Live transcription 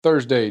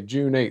Thursday,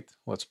 June 8th.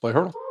 Let's play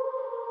Hurdle.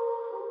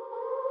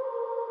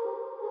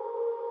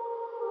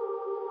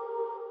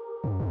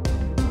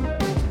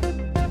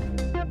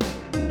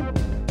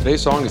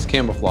 Today's song is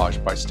Camouflage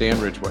by Stan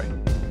Ridgway.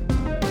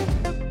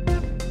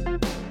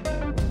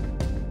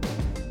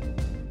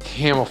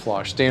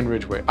 Camouflage, Stan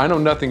Ridgway. I know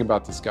nothing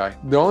about this guy.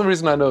 The only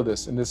reason I know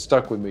this, and this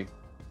stuck with me,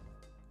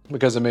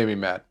 because it made me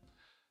mad.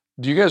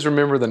 Do you guys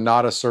remember the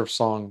Not a Surf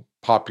song,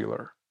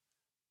 Popular?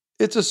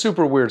 It's a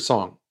super weird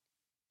song.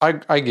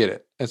 I get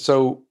it. And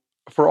so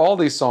for all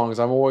these songs,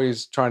 I'm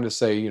always trying to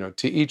say,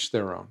 to each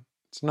their own.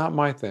 It's not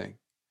my thing.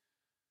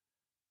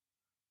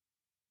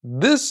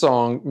 This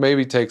song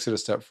maybe takes it a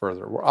step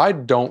further, where I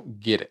don't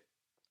get it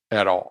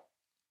at all.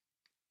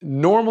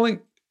 Normally,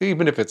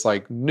 even if it's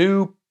like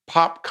new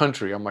pop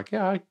country, I'm like,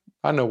 yeah,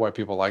 I know why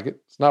people like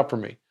it. It's not for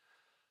me.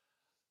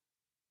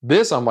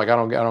 This, I'm like, I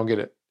don't get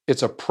it.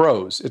 It's a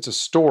prose. It's a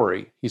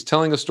story. He's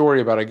telling a story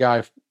about a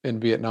guy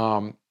in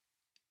Vietnam.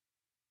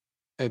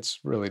 It's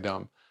really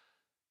dumb.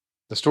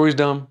 The story's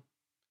dumb.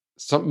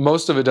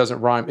 Most of it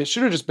doesn't rhyme. It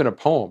should have just been a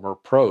poem or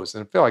prose,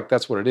 and I feel like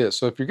that's what it is.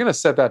 So if you're going to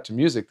set that to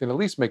music, then at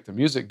least make the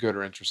music good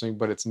or interesting,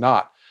 but it's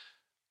not.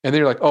 And then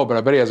you're like, oh, but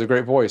I bet he has a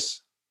great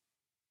voice.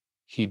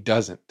 He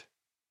doesn't.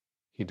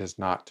 He does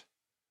not.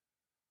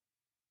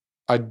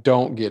 I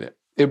don't get it.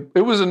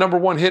 It was a number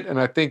one hit, and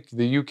I think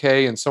the UK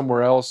and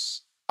somewhere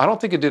else. I don't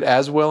think it did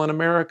as well in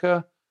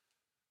America.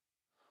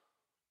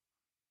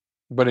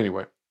 But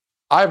anyway,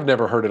 I've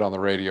never heard it on the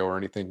radio or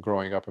anything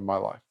growing up in my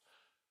life.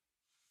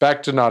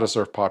 Back to Not a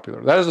Surf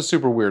Popular. That is a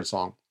super weird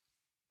song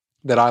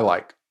that I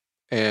like.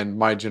 And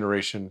my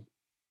generation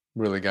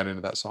really got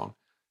into that song.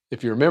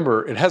 If you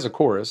remember, it has a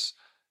chorus.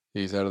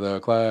 He's out of the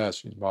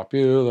class, he's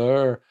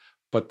popular.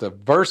 But the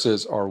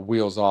verses are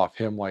wheels off.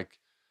 Him like,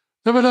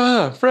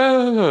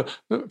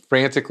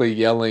 frantically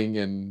yelling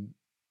and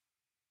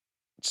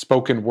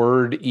spoken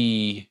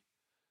word-y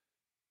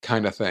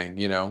kind of thing,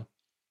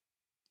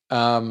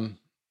 And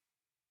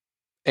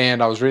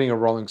I was reading a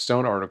Rolling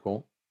Stone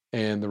article,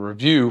 and the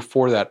review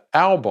for that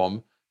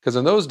album, because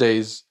in those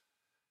days,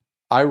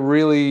 I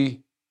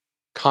really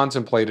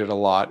contemplated a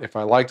lot. If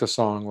I liked a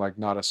song like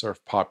Not a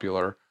Surf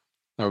Popular,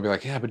 I would be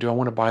like, yeah, but do I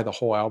want to buy the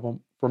whole album?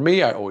 For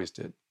me, I always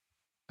did.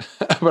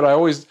 But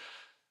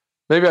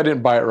maybe I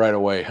didn't buy it right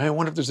away. Hey, I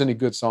wonder if there's any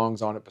good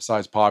songs on it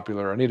besides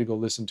Popular. I need to go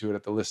listen to it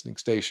at the listening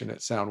station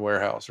at Sound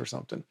Warehouse or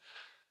something.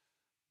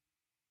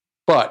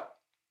 But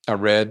I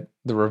read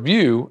the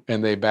review,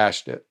 and they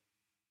bashed it.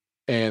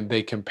 And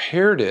they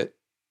compared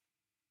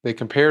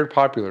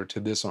Popular to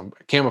this song,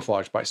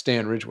 Camouflage by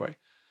Stan Ridgway.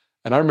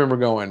 And I remember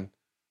going,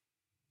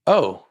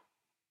 oh,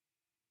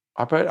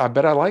 I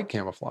bet I like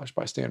Camouflage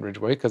by Stan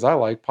Ridgway because I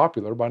like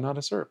Popular by Not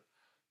a Surf.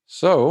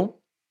 So,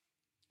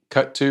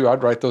 cut to,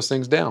 I'd write those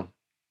things down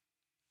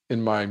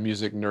in my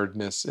music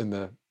nerdness in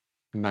the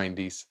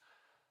 90s.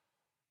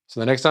 So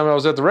the next time I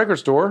was at the record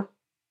store,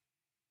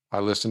 I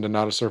listened to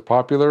Not a Surf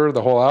Popular,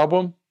 the whole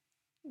album.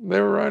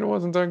 They were right, it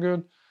wasn't that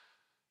good.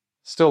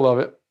 Still love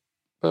it,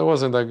 but it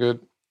wasn't that good.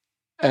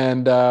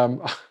 And I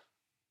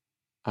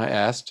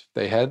asked if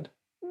they had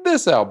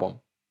this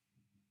album,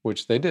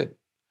 which they did.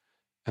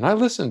 And I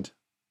listened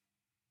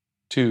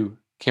to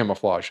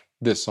Camouflage,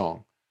 this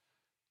song,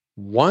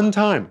 one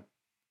time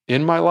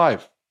in my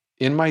life,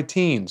 in my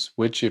teens,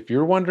 which, if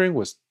you're wondering,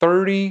 was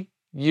 30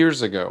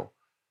 years ago.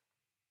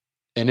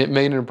 And it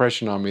made an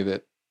impression on me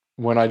that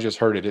when I just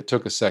heard it, it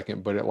took a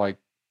second, but it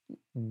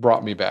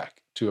brought me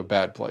back to a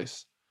bad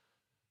place.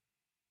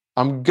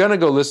 I'm going to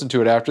go listen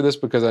to it after this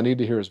because I need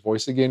to hear his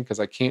voice again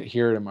because I can't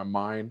hear it in my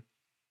mind.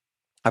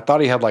 I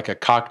thought he had like a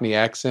Cockney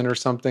accent or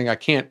something. I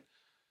can't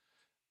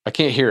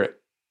hear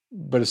it.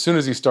 But as soon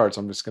as he starts,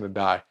 I'm just going to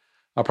die.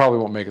 I probably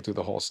won't make it through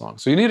the whole song.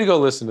 So you need to go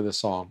listen to this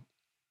song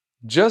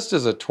just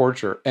as a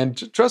torture.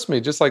 And trust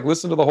me, just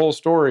listen to the whole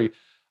story.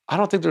 I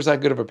don't think there's that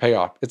good of a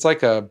payoff. It's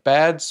like a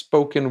bad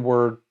spoken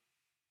word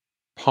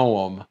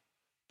poem,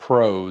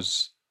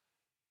 prose,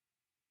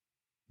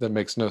 that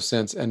makes no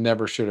sense and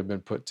never should have been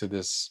put to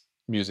this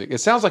music. It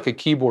sounds like a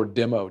keyboard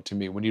demo to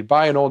me. When you'd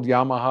buy an old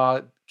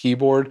Yamaha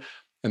keyboard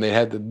and they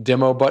had the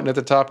demo button at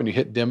the top and you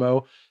hit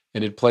demo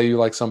and it'd play you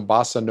like some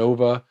bossa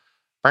nova,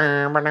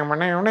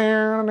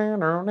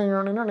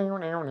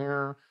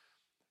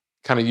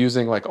 kind of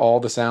using all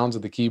the sounds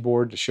of the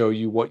keyboard to show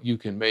you what you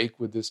can make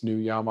with this new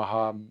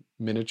Yamaha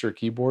miniature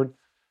keyboard.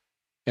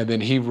 And then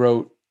he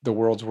wrote the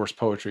world's worst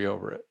poetry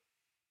over it.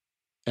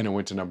 And it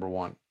went to number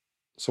one.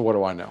 So what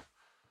do I know?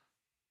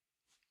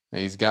 And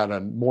he's got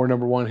more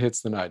number one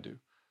hits than I do.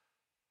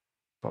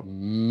 But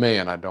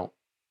man, I don't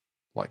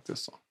like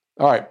this song.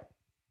 All right.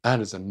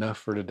 That is enough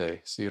for today.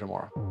 See you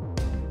tomorrow.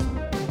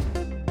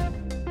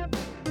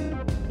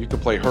 You can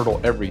play Hurdle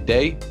every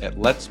day at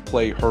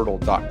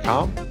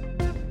letsplayhurdle.com.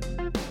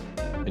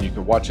 And you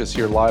can watch us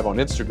here live on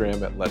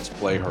Instagram at Let's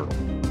Play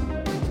Hurdle.